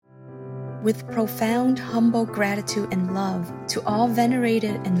With profound, humble gratitude and love to all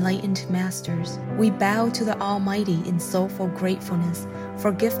venerated enlightened masters, we bow to the Almighty in soulful gratefulness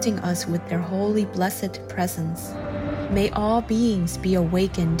for gifting us with their holy blessed presence. May all beings be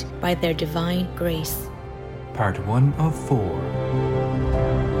awakened by their divine grace. Part 1 of 4.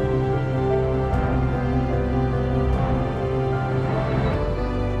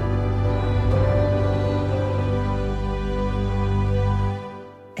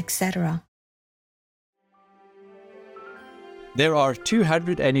 Etc. There are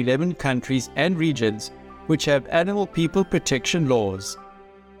 211 countries and regions which have animal people protection laws.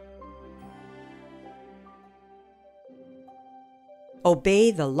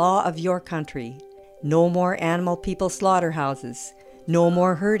 Obey the law of your country. No more animal people slaughterhouses. No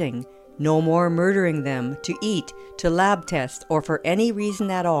more hurting. No more murdering them to eat, to lab test, or for any reason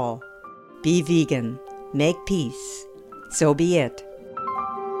at all. Be vegan. Make peace. So be it.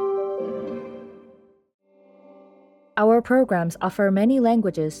 Our programs offer many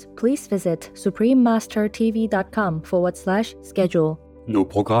languages. Please visit suprememastertv.com/schedule. Nos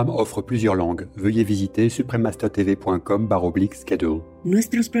programmes offrent plusieurs langues. Veuillez visiter suprememastertv.com/schedule.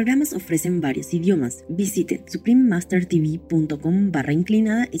 Nuestros programas ofrecen varios idiomas. Visite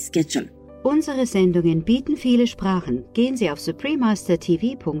suprememastertv.com/schedule. Unsere Sendungen bieten viele Sprachen. Gehen Sie auf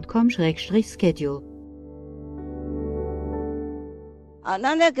suprememastertv.com/schedule.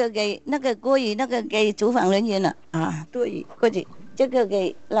 那个给那个锅鱼那个给厨房人员了啊，对，过去这个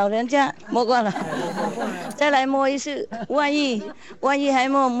给老人家摸过了，再来摸一次，万一还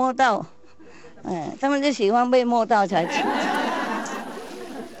没摸到，他们就喜欢被摸到才吃，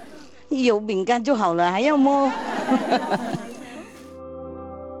有饼干就好了，还要摸。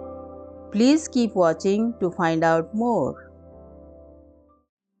Please keep watching to find out more.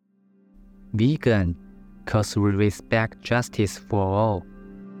 Vegan, 'cause we respect justice for all.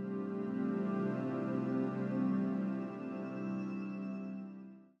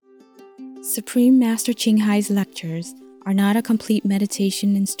 Supreme Master Ching Hai's lectures are not a complete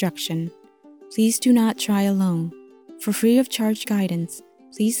meditation instruction. Please do not try alone. For free of charge guidance,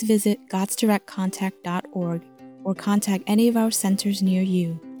 please visit godsdirectcontact.org or contact any of our centers near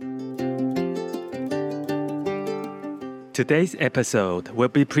you. Today's episode will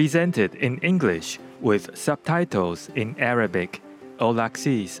be presented in English with subtitles in Arabic,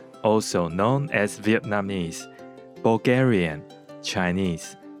 Aulacese, also known as Vietnamese, Bulgarian,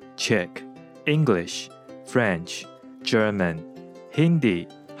 Chinese, Czech, English, French, German, Hindi,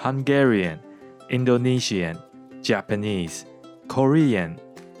 Hungarian, Indonesian, Japanese, Korean,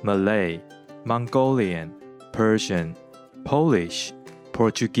 Malay, Mongolian, Persian, Polish,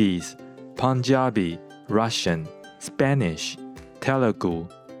 Portuguese, Punjabi, Russian, Spanish, Telugu,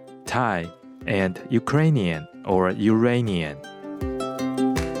 Thai, and Ukrainian or Uranian.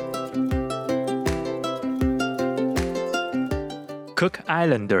 Cook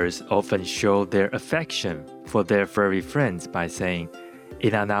Islanders often show their affection for their furry friends by saying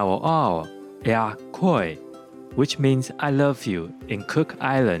 "Inanao'ao ea koi," which means "I love you" in Cook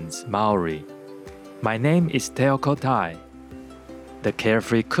Islands Maori. My name is Teoko Tai. The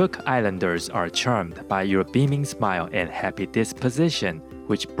carefree Cook Islanders are charmed by your beaming smile and happy disposition,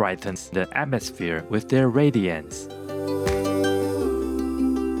 which brightens the atmosphere with their radiance.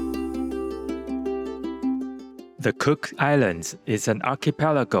 The Cook Islands is an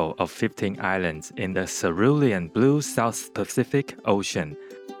archipelago of 15 islands in the cerulean blue South Pacific Ocean.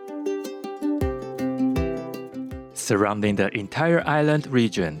 Surrounding the entire island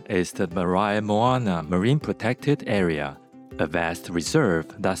region is the Marai Moana Marine Protected Area, a vast reserve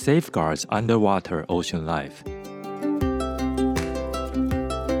that safeguards underwater ocean life.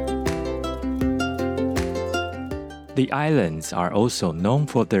 The islands are also known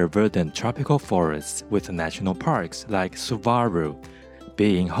for their verdant tropical forests with national parks like Suvaru,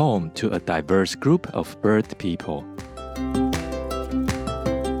 being home to a diverse group of bird people.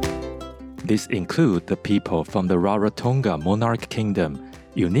 These include the people from the Rarotonga Monarch Kingdom,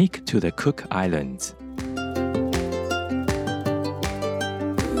 unique to the Cook Islands.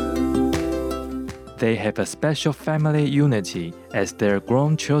 They have a special family unity as their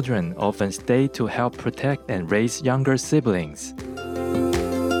grown children often stay to help protect and raise younger siblings.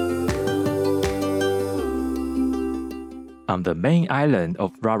 On the main island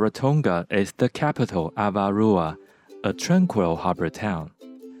of Rarotonga is the capital, Avarua, a tranquil harbor town.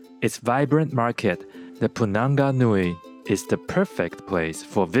 Its vibrant market, the Punanga Nui, is the perfect place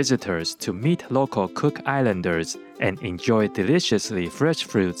for visitors to meet local Cook Islanders and enjoy deliciously fresh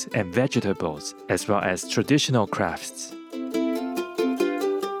fruits and vegetables, as well as traditional crafts.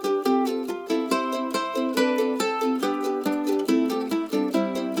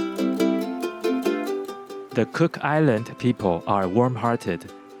 The Cook Island people are warm-hearted,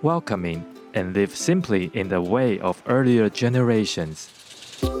 welcoming, and live simply in the way of earlier generations.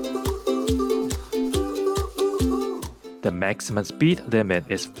 The maximum speed limit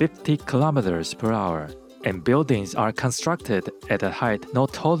is 50 kilometers per hour, and buildings are constructed at a height no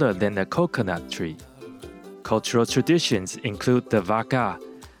taller than a coconut tree. Cultural traditions include the vaga,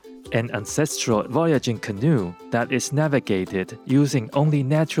 an ancestral voyaging canoe that is navigated using only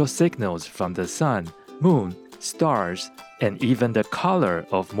natural signals from the sun, moon, stars, and even the color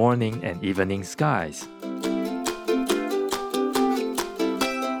of morning and evening skies.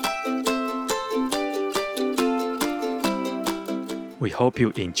 We hope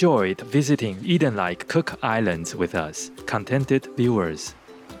you enjoyed visiting Eden-like Cook Islands with us, contented viewers.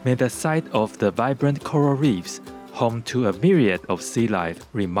 May the sight of the vibrant coral reefs, home to a myriad of sea life,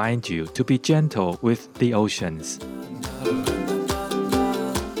 remind you to be gentle with the oceans.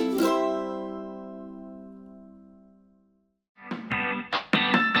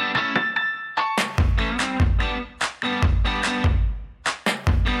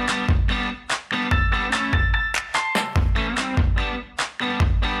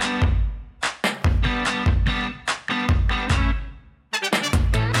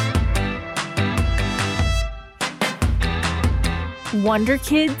 Wonder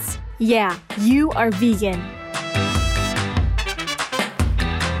Kids? Yeah, you are vegan.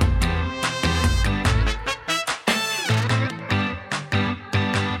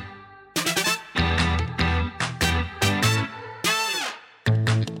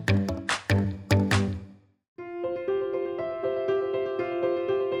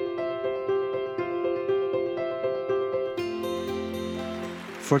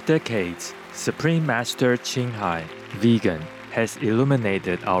 For decades, Supreme Master Ching Hai, vegan, has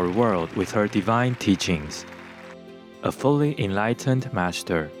illuminated our world with her divine teachings. A fully enlightened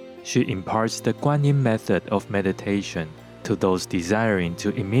master, she imparts the Guanyin method of meditation to those desiring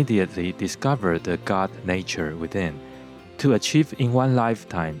to immediately discover the God nature within, to achieve in one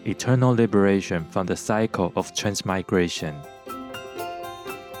lifetime eternal liberation from the cycle of transmigration.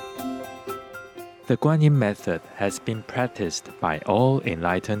 The Guanyin method has been practiced by all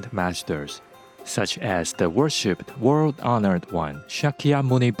enlightened masters, such as the worshipped world-honored one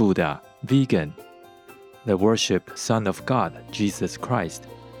Shakyamuni Buddha, vegan; the worshipped Son of God, Jesus Christ,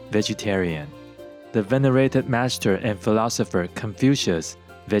 vegetarian; the venerated master and philosopher Confucius,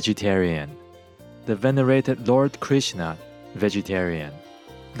 vegetarian; the venerated Lord Krishna, vegetarian;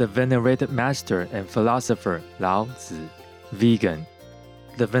 the venerated master and philosopher Lao Tzu, vegan;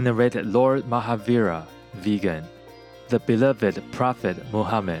 the venerated Lord Mahavira, vegan; the beloved Prophet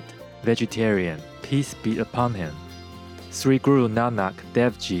Muhammad, vegetarian, peace be upon him; Sri Guru Nanak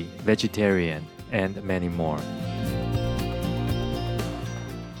Dev Ji, vegetarian, and many more.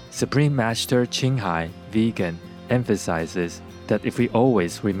 Supreme Master Ching Hai, vegan, emphasizes that if we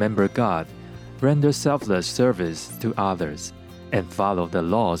always remember God, render selfless service to others, and follow the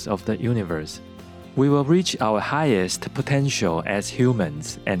laws of the universe, we will reach our highest potential as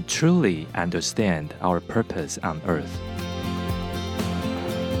humans and truly understand our purpose on earth.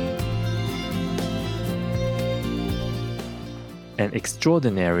 An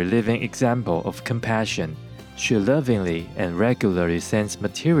extraordinary living example of compassion, she lovingly and regularly sends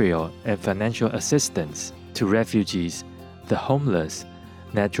material and financial assistance to refugees, the homeless,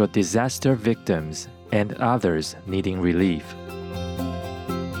 natural disaster victims, and others needing relief.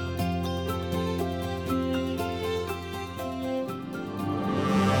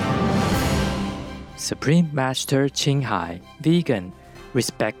 Supreme Master Ching Hai, vegan,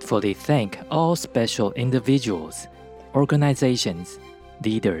 respectfully thank all special individuals, organizations,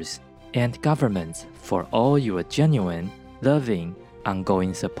 leaders, and governments for all your genuine, loving,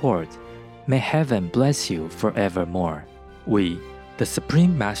 ongoing support. May heaven bless you forevermore. We, the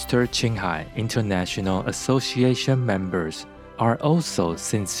Supreme Master Ching Hai International Association members, are also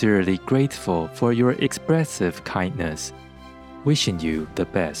sincerely grateful for your expressive kindness. Wishing you the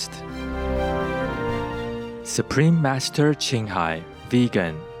best. Supreme Master Ching Hai,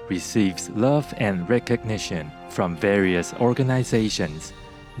 vegan, receives love and recognition from various organizations,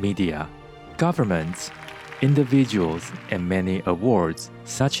 media, governments, individuals, and many awards,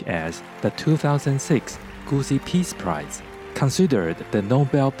 such as the 2006 Guzi Peace Prize, considered the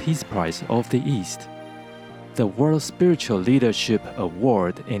Nobel Peace Prize of the East, the World Spiritual Leadership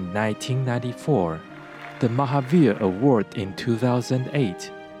Award in 1994, the Mahavir Award in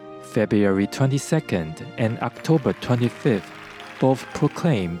 2008, February 22nd and October 25th, both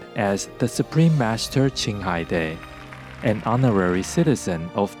proclaimed as the Supreme Master Ching Hai Day, an honorary citizen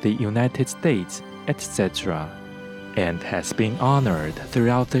of the United States, etc. and has been honored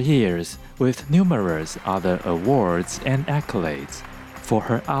throughout the years with numerous other awards and accolades for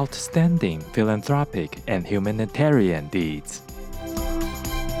her outstanding philanthropic and humanitarian deeds.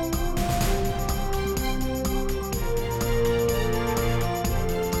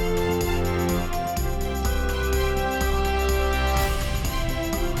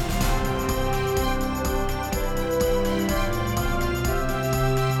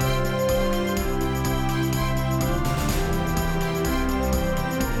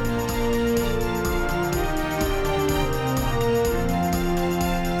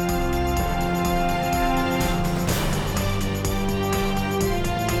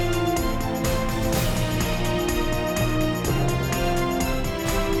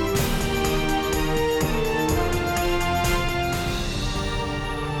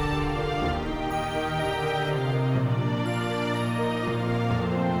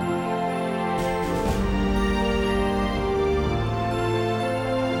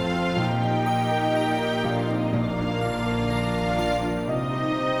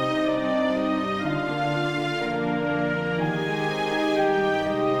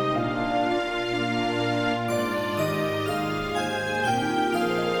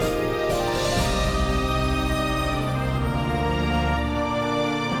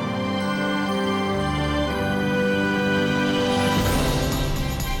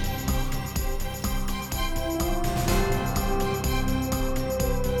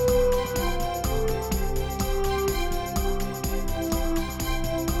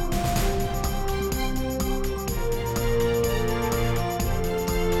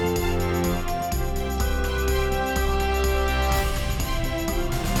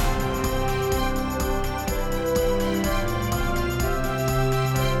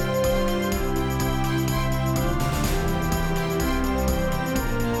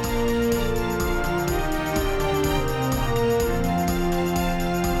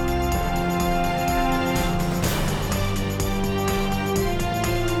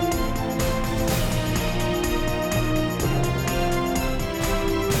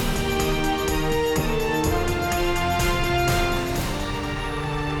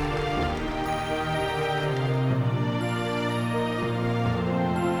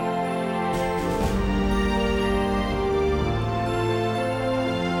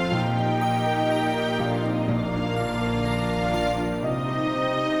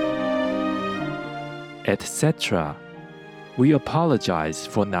 Etc. We apologize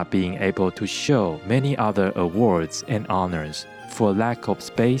for not being able to show many other awards and honors for lack of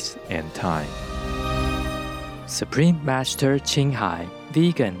space and time. Supreme Master Qinghai,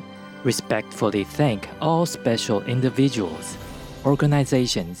 Vegan, respectfully thank all special individuals,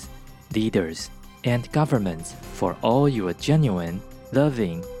 organizations, leaders, and governments for all your genuine,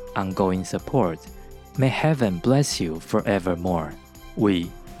 loving, ongoing support. May heaven bless you forevermore. We,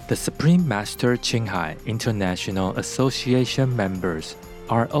 the Supreme Master Qinghai International Association members,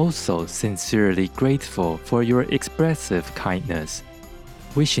 are also sincerely grateful for your expressive kindness.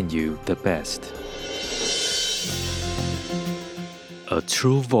 Wishing you the best. A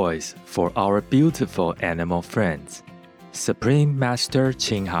true voice for our beautiful animal friends. Supreme Master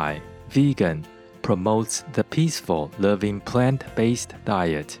Qinghai, Vegan, promotes the peaceful, loving plant-based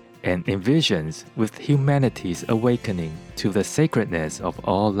diet and envisions with humanity's awakening to the sacredness of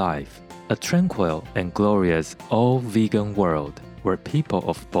all life, a tranquil and glorious all-vegan world where people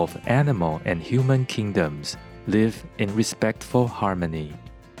of both animal and human kingdoms live in respectful harmony.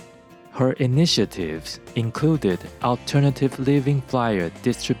 Her initiatives included alternative living flyer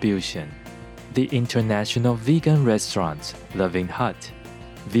distribution, the international vegan restaurants Loving Hut,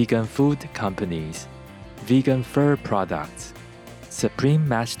 vegan food companies, vegan fur products, Supreme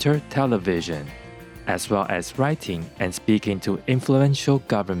Master Television, as well as writing and speaking to influential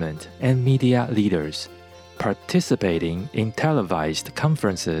government and media leaders, participating in televised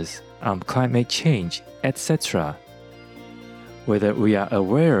conferences on climate change, etc. Whether we are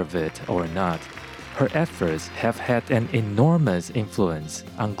aware of it or not, her efforts have had an enormous influence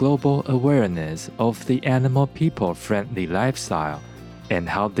on global awareness of the animal people-friendly lifestyle and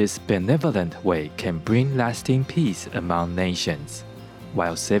how this benevolent way can bring lasting peace among nations,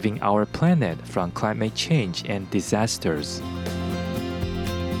 while saving our planet from climate change and disasters.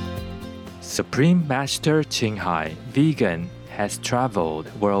 Supreme Master Qinghai, Vegan, has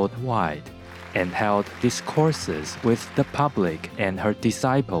traveled worldwide and held discourses with the public and her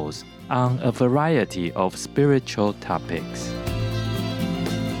disciples on a variety of spiritual topics.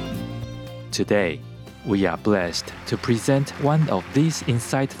 Today, we are blessed to present one of these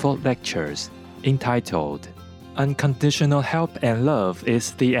insightful lectures entitled Unconditional Help and Love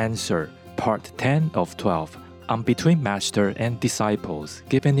is the Answer, Part 10 of 12, on Between Master and Disciples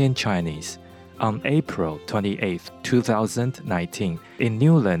given in Chinese on April 28, 2019 in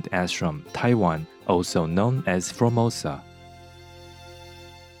Newland Ashram, Taiwan, also known as Formosa.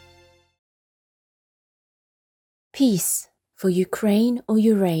 Peace for Ukraine or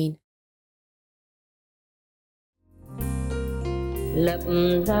Ukraine. Lập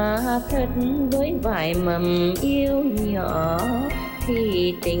ra thất với vài mầm yêu nhỏ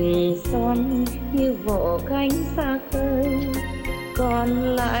thì tình son như vỗ cánh xa khơi,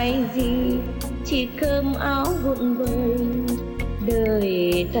 còn lại gì chỉ cơm áo vụn vơi,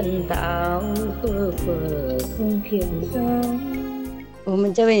 đời thần tạo phơ phơ không kiểm soát。我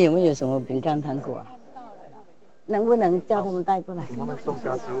们这边有没有什么饼干糖果？能不能叫他们带过来？我们送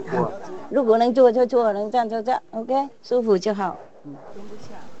下食物过来。如果能坐就坐，能站就站 ，OK， 舒服就好。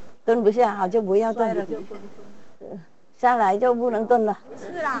蹲不下，好就不要蹲。下来就不能蹲了。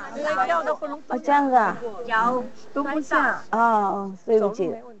是啦，睡觉都不能蹲。哦，这样子啊？脚蹲不下。哦，对不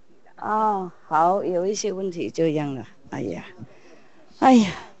起。哦，好，有一些问题这样了。哎呀，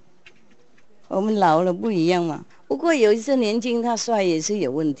我们老了不一样嘛。不过有一些年轻他帅也是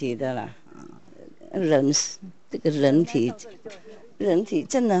有问题的啦。这个人体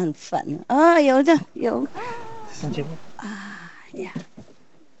真的很烦啊！有的有。啊呀，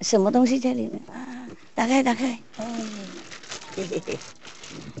什么东西在里面啊？打开。嘿嘿嘿，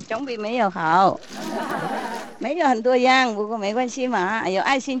总比没有好。没有很多样，不过没关系嘛，有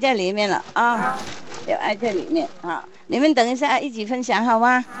爱心在里面了啊，有爱在里面啊。你们等一下一起分享好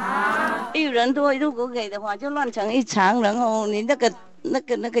吗？好。一人多，如果给的话就乱成一场，然后你那个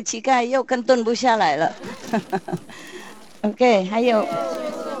膝盖又更蹲不下来了。OK， 还有，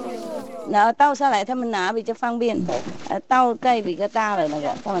然后倒下来他们拿比较方便，倒盖比较大的那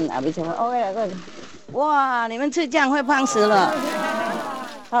个他们拿比较方便。OK， 哇，你们吃这样会胖死了。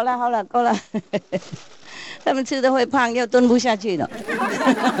好了，够了。他们吃的会胖，又蹲不下去了。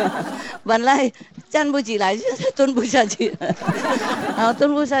本来站不起来，就是蹲不下去了。然后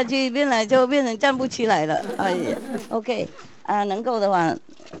蹲不下去，变成站不起来了。哎呀 ，OK， 能够的话，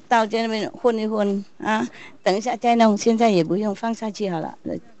到这边混一混啊，等一下再弄，现在也不用放下去好了。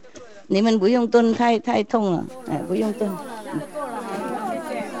你们不用蹲，太痛了，不用蹲。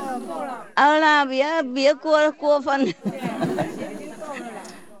好了，别过分。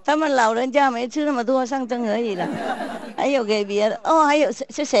他们老人家没吃那么多，上蒸而已了。还有给别的哦，还有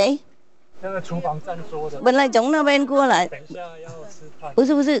是谁？那个厨房站桌的。本来从那边过来。等一下要吃饭。不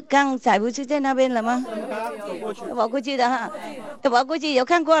是，刚才不是在那边了吗？跑过去的哈，跑过去有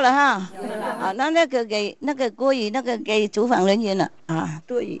看过了哈。啊，那个给那个锅鱼，那个给厨房人员了啊，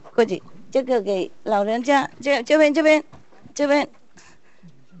对，过去。这个给老人家，这边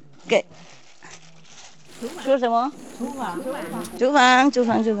给。说什么？厨房，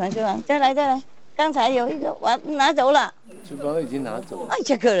再来，刚才有一个我拿走了。厨房已经拿走了。哎，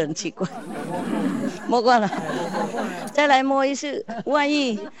这个人奇怪，摸过了，再来摸一次，万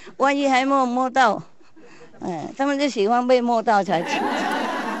一还摸到，他们就喜欢被摸到才吃。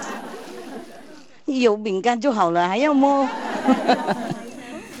有饼干就好了，还要摸。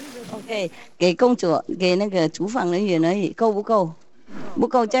OK， 给公主，给那个厨房人员而已，够不够？不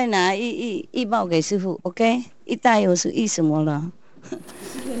够再拿一包给师傅 ，OK？ 一袋有是一什么了？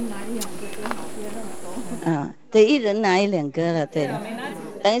一人拿一两个就好，别那么多。啊，对，一人拿一两个了，对了。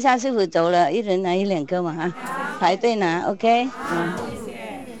等一下师傅走了，一人拿一两个嘛哈，排队拿 ，OK？ 谢谢。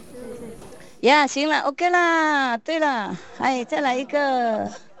呀，行了 ，OK 啦。对了，再来一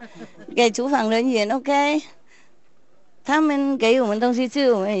个，给厨房人员 ，OK？ 他们给我们东西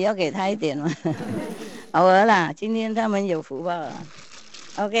吃，我们也要给他一点嘛。好啦，今天他们有福报了。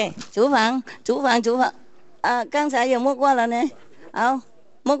OK， 厨房，刚才有摸过了呢，好，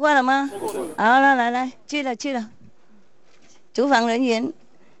摸过了吗？好了，来，去了。厨房人员，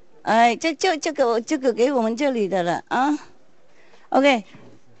这个给我们这里的了啊。OK，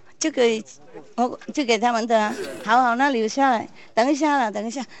 这个就给他们的啊。好，那留下来，等一下，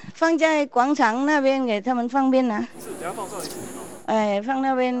放在广场那边给他们方便拿。放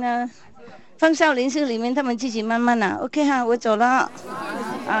那边呢。放少林寺里面，他们自己慢慢拿。OK 哈，我走了。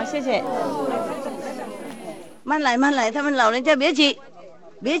好，谢谢。慢来，他们老人家别急，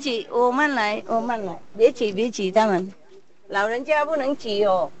我慢来，别急，他们老人家不能挤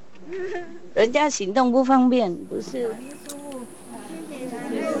哦，人家行动不方便，不是。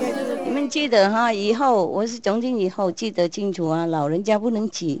你们记得哈，以后我是从今以后记得清楚啊，老人家不能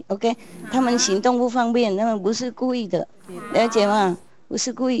挤 ，OK？ 他们行动不方便，他们不是故意的，了解吗？不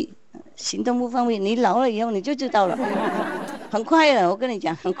是故意。行动不方便，你老了以后你就知道了，很快了，我跟你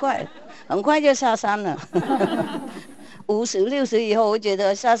讲，很快就下山了。50、60以后，我觉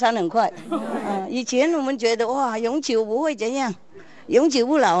得下山很快。以前我们觉得哇，永久不会怎样，永久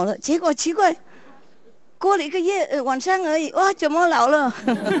不老了。结果奇怪，过了1个月，晚上而已，哇，怎么老了？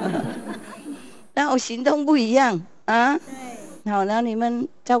然后行动不一样啊。好，然后你们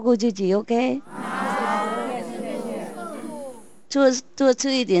照顾自己 ，OK？ 多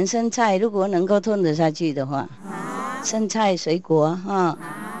吃一点生菜，如果能够吞得下去的话，生菜、水果啊，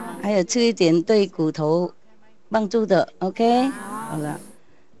还有吃一点对骨头帮助的 ，OK？ 好了，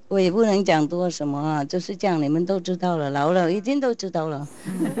我也不能讲多什么啊，就是这样，你们都知道了，老了一定都知道了。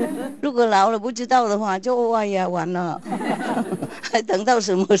如果老了不知道的话，就哎呀完了，还等到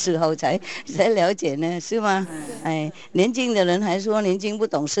什么时候才了解呢？是吗？哎，年轻的人还说年轻不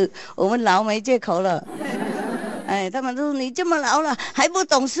懂事，我们老没借口了。哎，他们说你这么老了还不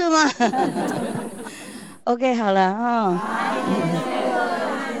懂事吗？OK， 好了啊。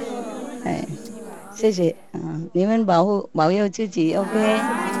哎，谢谢你们保佑自己 ，OK。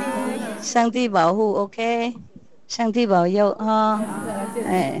上帝保护 ，OK。上帝保佑啊！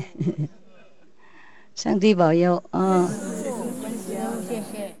哎，上帝保佑啊！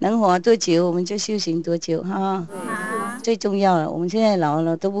能活多久我们就修行多久哈。最重要了，我们现在老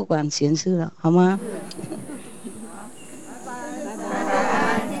了都不管闲事了，好吗？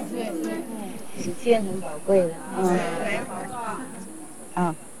时间很宝贵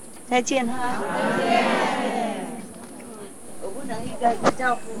的，再见哈。我不能一个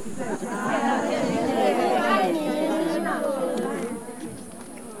照顾。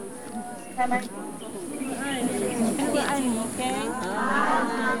开麦。爱你 ，OK。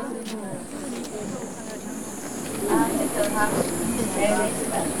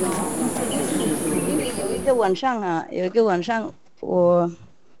因为有一个晚上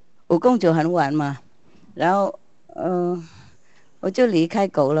我工作很晚嘛，然后我就离开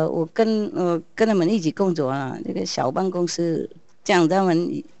狗了，我跟他们一起工作啊，这个小办公室，这样他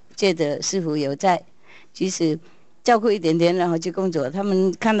们觉得师傅有在，即使照顾一点点，然后去工作，他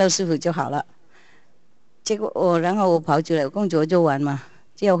们看到师傅就好了。结果然后我跑出来，工作就完嘛，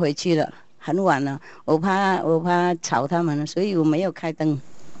就要回去了，很晚了，我怕吵他们，所以我没有开灯，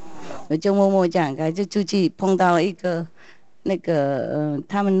我就默默这样开，就出去碰到一个那个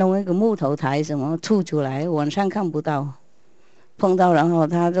他们弄一个木头台什么凸出来，晚上看不到，碰到然后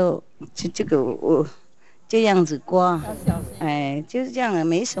他就这个我这样子刮，哎，就是这样的，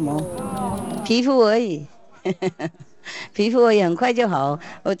没什么，皮肤而已。皮肤也很快就好，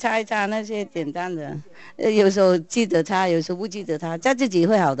我擦一擦那些简单的，有时候记得擦，有时候不记得擦，他自己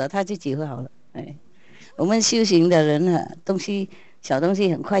会好的，他自己会好的。哎，我们修行的人呢，小东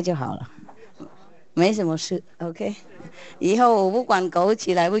西很快就好了，没什么事。OK， 以后我不管狗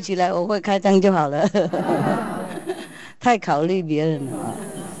起来不起来，我会开灯就好了。太考虑别人了。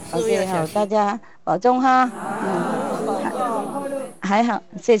OK， 好，大家保重哈。还好，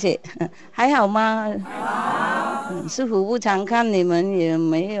谢谢。还好吗？师傅不常看你们，也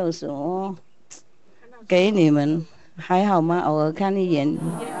没有什么给你们，还好吗？偶尔看一眼，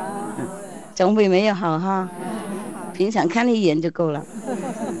总比没有好哈。平常看一眼就够了，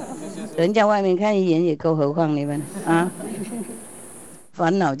人家外面看一眼也够，何况你们啊？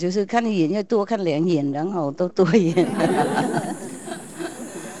烦恼就是看一眼要多看2眼，然后都多一眼。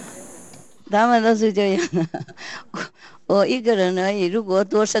他们都是这样。我一个人而已，如果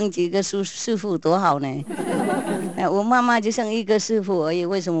多生几个师傅多好呢？我妈妈就生1个师傅而已，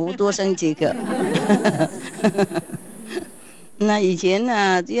为什么不多生几个？那以前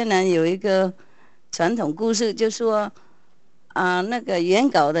呢，越南有一个传统故事，就说那个原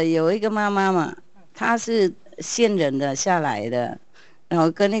稿的有一个妈妈嘛，她是县人的下来的，然后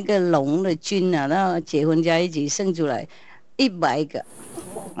跟那个龙的君啊，然后结婚在一起，生出来100个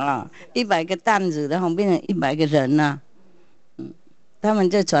，100个担子，然后变成100个人呐。他们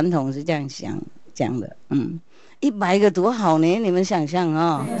这传统是这样讲的，100个多好呢！你们想象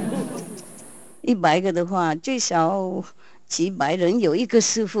啊，100个的话，最少几百人有1个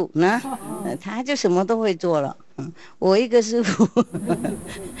师傅，那他就什么都会做了。我1个师傅，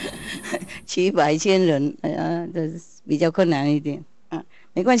几百千人，这比较困难一点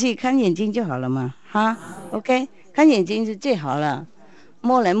没关系，看眼睛就好了嘛，哈 ，OK， 看眼睛是最好了，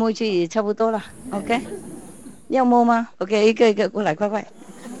摸来摸去也差不多了 ，OK。要摸吗 ？OK， 一个一个过来，快快。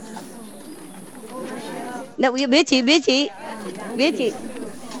那别急，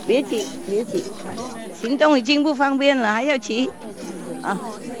行动已经不方便了，还要骑啊！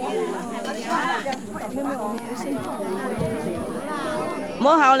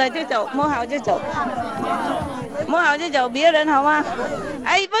摸好了就走，别人好吗？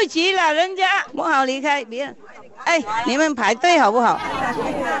哎，不骑了，人家摸好离开，别人。哎，你们排队好不好？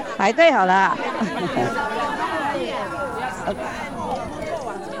排队好了。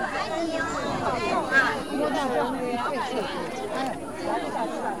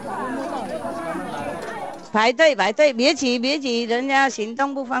排队排队，别挤别挤，人家行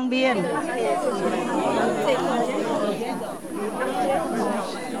动不方便。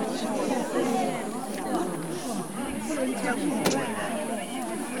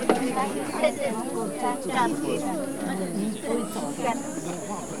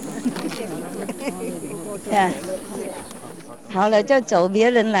好了就走，别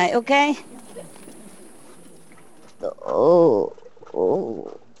人来 ，OK？ 哦哦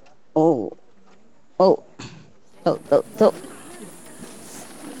哦哦走走走。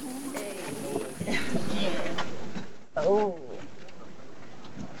哦，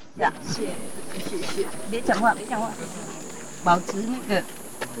谢谢，别讲话别讲话，保持那个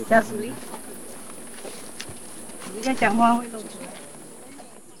加速力，你在讲话会露出来。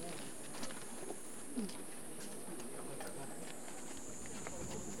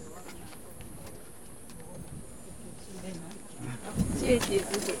谢谢姐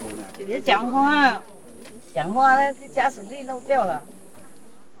姐，姐姐讲话，讲话那个加速力漏掉了。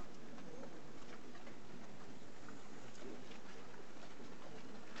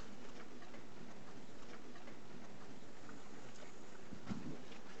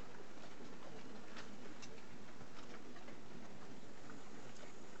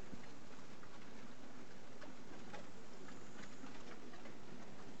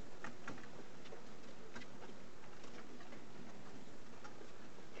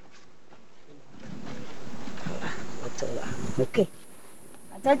走了 ，OK，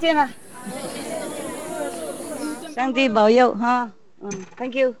 再见了，上帝保佑哈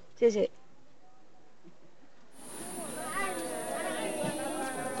，Thank you， 谢谢。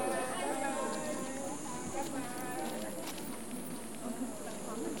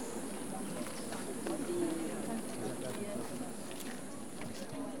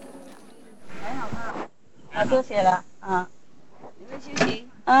还好吧，多谢了啊，你们休息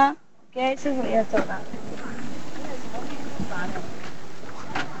啊 ，OK， 师傅要走了。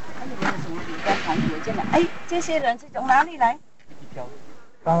哎，这些人是从哪里来？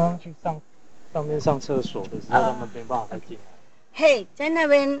刚刚去上面上厕所的时候，他们没办法再进来。嘿，在那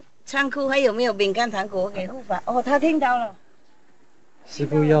边仓库还有没有饼干糖果给护法？哦，他听到了。师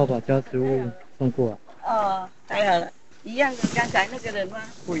傅要把家食物送过来。哦，太好了，一样的，刚才那个人吗？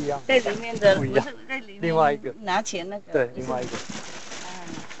不一样。在里面的不一样，不是在里面另外一个拿钱那个。对，另外一个。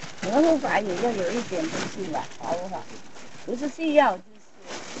我们护法也要有一点东西吧，好不好？不是需要，就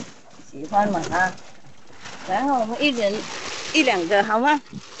是喜欢嘛啊。然后我们一人一两个好吗？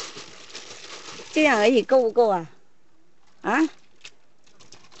这样而已，够不够啊？啊？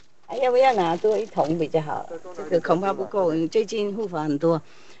还要不要拿多一桶比较好？这个恐怕不够，最近护法很多，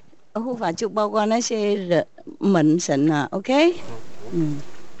护法就包括那些人门神啊 ，OK？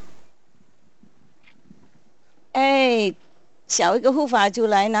 哎，小一个护法就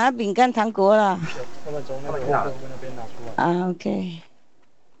来拿饼干糖果了。他们从那个后头那边拿出来。啊 ，OK，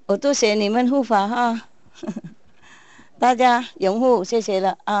 我多谢你们护法哈，大家拥护，谢谢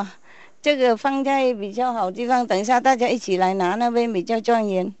了啊。这个放在比较好的地方，等一下大家一起来拿，那边比较庄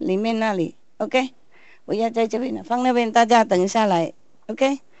严，里面那里 ，OK？ 我要在这边了，放那边，大家等一下来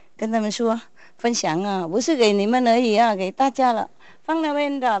 ，OK？ 跟他们说分享啊，不是给你们而已啊，给大家了，放那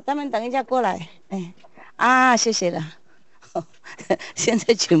边的，他们等一下过来，哎，啊，谢谢了，现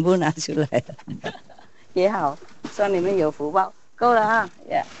在全部拿出来了，也好，算你们有福报，够了啊，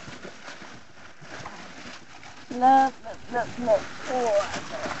呀、yeah。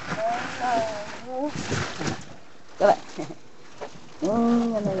各位，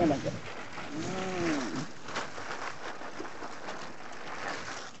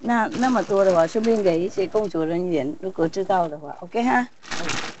那么多的话，顺便给一些工作人员，如果知道的话 ，OK 哈。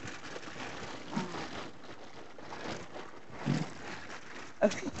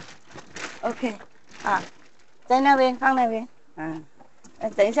OK， 啊，在那边放那边，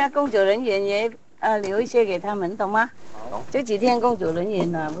等一下工作人员也留一些给他们，懂吗？这几天工作人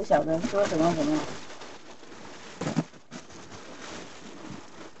员呢，不晓得说什么。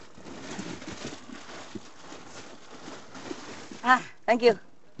Thank you。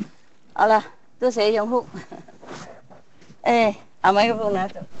好了，多谢拥护。哎，把麦克风拿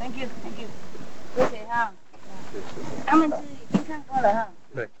走。Thank you， 多谢哈。他们是已经看过了哈。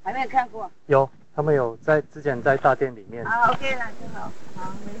对。还没有看过。有，他们有之前在大殿里面。好 ，OK 了就好，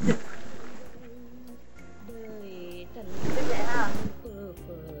好，没事。谢谢哈。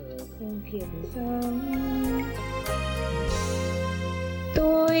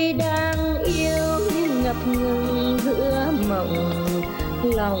Tôi đang yêu nhưng ngập ngừng giữa mộng,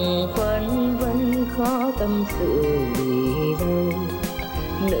 lòng phân vân khó tâm sự vì đâu.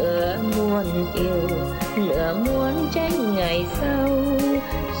 Nửa muốn yêu, nửa muốn tránh ngày sau,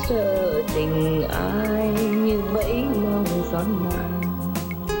 sợ tình ai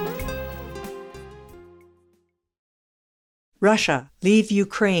Russia, leave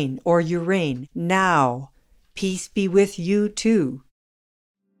Ukraine or Ukraine now. Peace be with you too.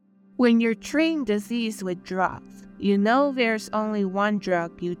 When you're treating disease with drugs, you know there's only one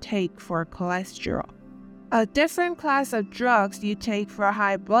drug you take for cholesterol, a different class of drugs you take for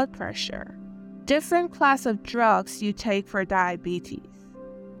high blood pressure, different class of drugs you take for diabetes.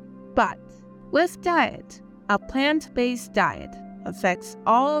 But with diet, a plant-based diet affects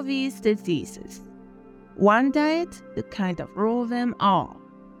all of these diseases. One diet to kind of rule them all.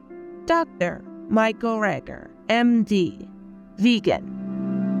 Dr. Michael Reger, MD, vegan.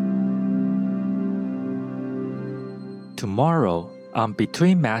 Tomorrow on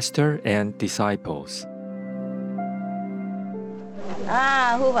Between Master and Disciples.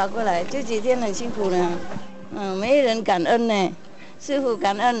 护法过来，这几天很辛苦了，没人感恩呢，师父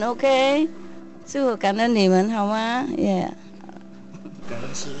感恩 ，OK， 师父感恩你们好吗？耶、感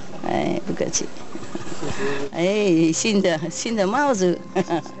恩师父。哎，不客气。哎，新的帽子，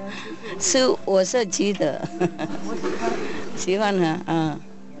是我设计的，喜欢啊，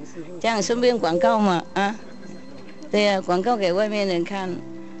这样顺便广告嘛啊，对呀、广告给外面人看，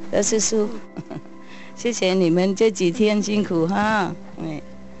这是书。谢谢你们这几天辛苦哈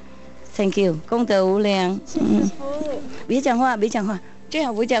，Thank you， 功德无量。别讲话，最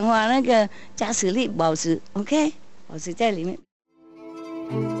好不讲话，那个加实力保持 ，OK， 保持在里面。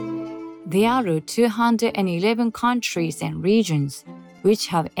There are 211 countries and regions which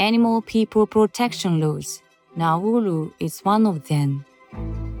have animal people protection laws. Nauru is one of them.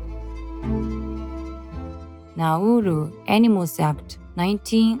 Nauru Animals Act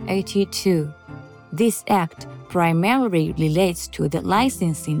 1982. This act primarily relates to the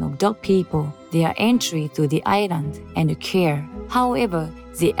licensing of dog people, their entry to the island, and care. However,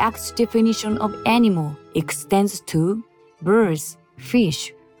 the act's definition of animal extends to birds,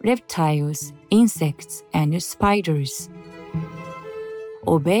 fish, reptiles, insects, and spiders.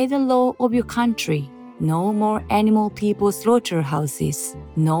 Obey the law of your country. No more animal people slaughterhouses.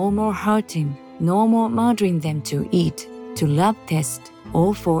 No more hurting. No more murdering them to eat, to lab test,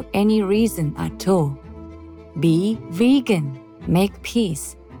 or for any reason at all. Be vegan. Make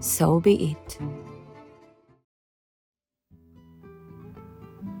peace. So be it.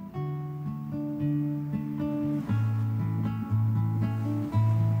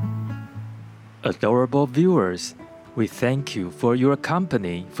 Adorable viewers, we thank you for your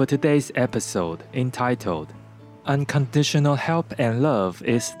company for today's episode entitled Unconditional Help and Love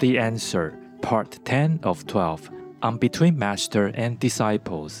is the Answer, Part 10 of 12, on Between Master and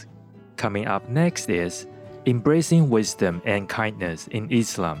Disciples. Coming up next is Embracing Wisdom and Kindness in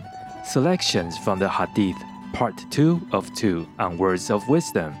Islam, selections from the Hadith, Part 2 of 2 on Words of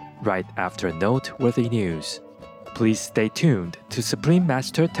Wisdom, right after noteworthy news. Please stay tuned to Supreme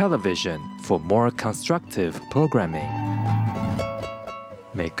Master Television for more constructive programming.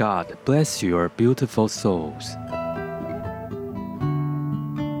 May God bless your beautiful souls.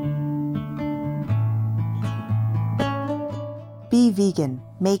 Be vegan,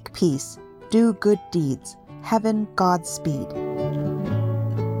 make peace, do good deeds. Heaven Godspeed.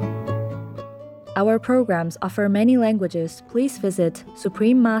 Our programs offer many languages. Please visit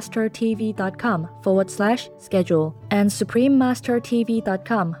suprememastertv.com/schedule and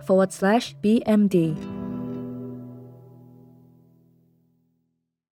suprememastertv.com/BMD.